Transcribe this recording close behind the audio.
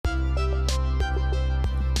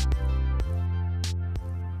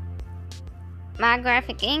My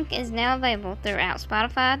graphic ink is now available throughout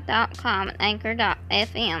Spotify.com and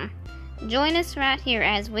Anchor.fm. Join us right here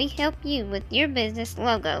as we help you with your business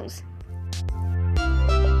logos.